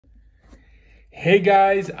Hey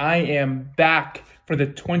guys, I am back for the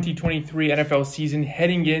 2023 NFL season,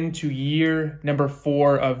 heading into year number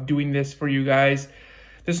 4 of doing this for you guys.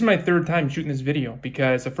 This is my third time shooting this video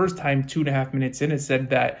because the first time, 2.5 minutes in, it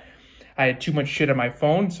said that I had too much shit on my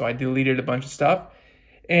phone, so I deleted a bunch of stuff.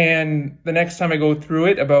 And the next time I go through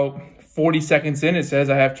it, about 40 seconds in, it says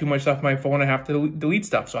I have too much stuff on my phone, I have to delete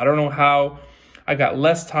stuff. So I don't know how I got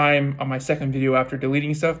less time on my second video after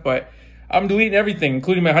deleting stuff, but I'm deleting everything,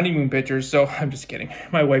 including my honeymoon pictures. So I'm just kidding.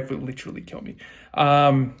 My wife would literally kill me.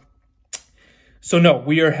 So no,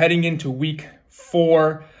 we are heading into week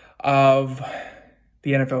 4 of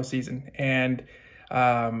the NFL season. And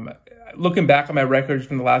looking back on my records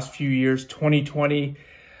from the last few years, 2020,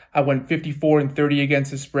 I went 54-30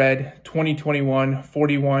 against the spread. 2021,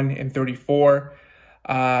 41-34.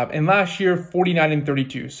 And last year,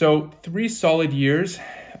 49-32. So 3 solid years.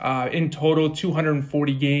 In total,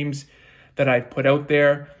 240 games that I've put out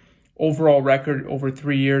there. Overall record over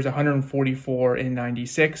 3 years,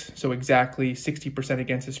 144-96. So exactly 60%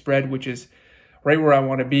 against the spread, which is right where I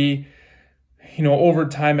want to be. You know, over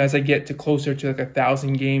time, as I get to closer to like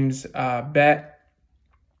 1,000 games bet,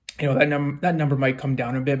 you know, that number might come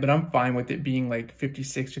down a bit, but I'm fine with it being like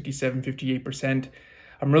 56, 57, 58%.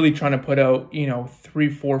 I'm really trying to put out, you know, 3,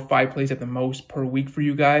 4, 5 plays at the most per week for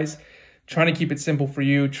you guys. Trying to keep it simple for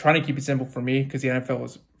you, trying to keep it simple for me because the NFL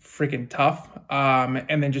is freaking tough.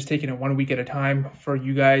 And then just taking it 1 week at a time for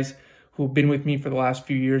you guys who have been with me for the last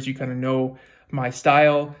few years. You kind of know my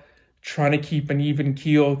style. Trying to keep an even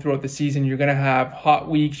keel throughout the season. You're going to have hot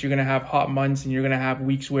weeks, you're going to have hot months, and you're going to have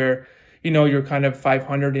weeks where, you know, you're kind of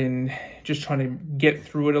 500 and just trying to get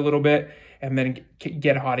through it a little bit and then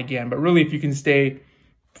get hot again. But really, if you can stay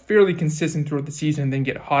fairly consistent throughout the season and then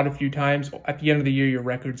get hot a few times, at the end of the year, your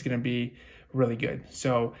record's going to be really good.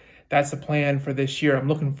 So that's the plan for this year. I'm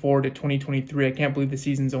looking forward to 2023. I can't believe the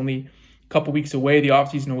season's only a couple weeks away. The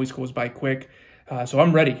offseason always goes by quick. So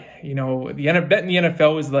I'm ready. You know, betting the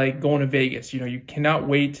NFL is like going to Vegas. You know, you cannot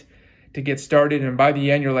wait to get started. And by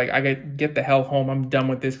the end, you're like, I got to get the hell home. I'm done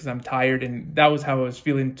with this because I'm tired. And that was how I was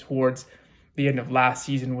feeling towards the end of last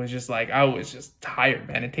season, was just like, I was just tired,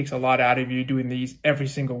 man. It takes a lot out of you doing these every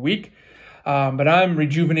single week. But I'm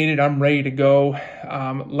rejuvenated. I'm ready to go.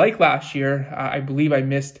 Like last year, I believe I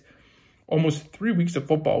missed almost 3 weeks of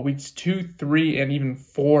football. Weeks 2, 3, and even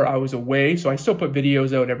 4, I was away. So I still put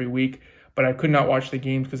videos out every week, but I could not watch the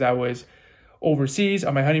games because I was overseas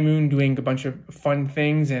on my honeymoon doing a bunch of fun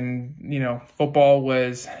things. And, you know, football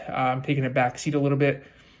was taking a back seat a little bit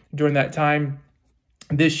during that time.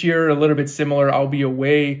 This year, a little bit similar. I'll be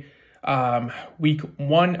away week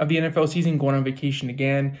 1 of the NFL season, going on vacation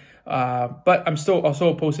again. But I'll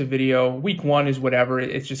still post a video. Week 1 is whatever.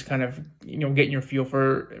 It's just kind of, you know, getting your feel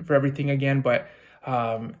for everything again. But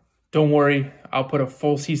don't worry, I'll put a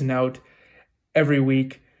full season out every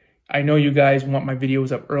week. I know you guys want my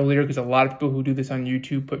videos up earlier because a lot of people who do this on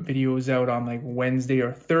YouTube put videos out on like Wednesday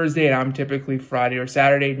or Thursday, and I'm typically Friday or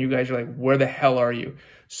Saturday, and you guys are like, where the hell are you?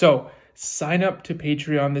 So sign up to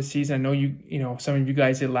Patreon this season. I know you know, some of you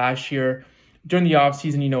guys did last year. During the off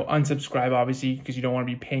season, you know, unsubscribe obviously because you don't want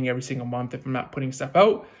to be paying every single month if I'm not putting stuff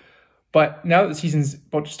out. But now that the season's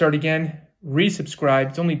about to start again,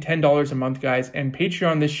 resubscribe. It's only $10 a month, guys. And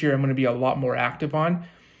Patreon this year, I'm going to be a lot more active on.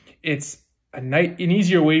 It's an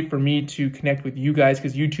easier way for me to connect with you guys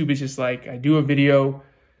because YouTube is just like, I do a video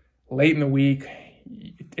late in the week.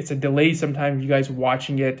 It's a delay sometimes you guys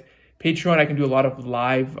watching it. Patreon, I can do a lot of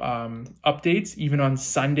live updates, even on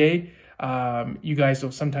Sunday. You guys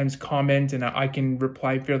will sometimes comment and I can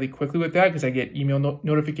reply fairly quickly with that because I get email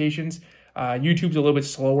notifications. YouTube's a little bit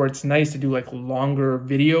slower. It's nice to do like longer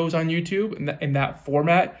videos on YouTube in that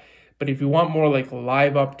format. But if you want more like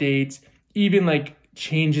live updates, even like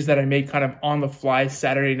changes that I make kind of on the fly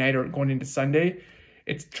Saturday night or going into Sunday,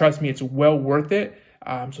 trust me, it's well worth it.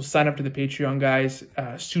 So sign up to the Patreon, guys,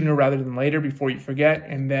 sooner rather than later before you forget.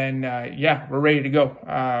 And then, yeah, we're ready to go.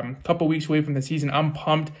 Couple weeks away from the season. I'm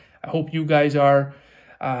pumped. I hope you guys are.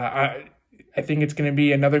 I think it's going to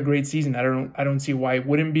be another great season. I don't see why it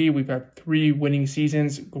wouldn't be. We've had 3 winning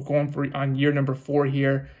seasons going on year number 4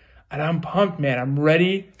 here. And I'm pumped, man. I'm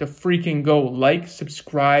ready to freaking go. Like,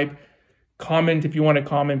 subscribe, comment if you want to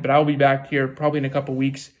comment. But I'll be back here probably in a couple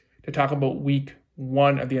weeks to talk about week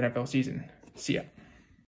 1 of the NFL season. See ya.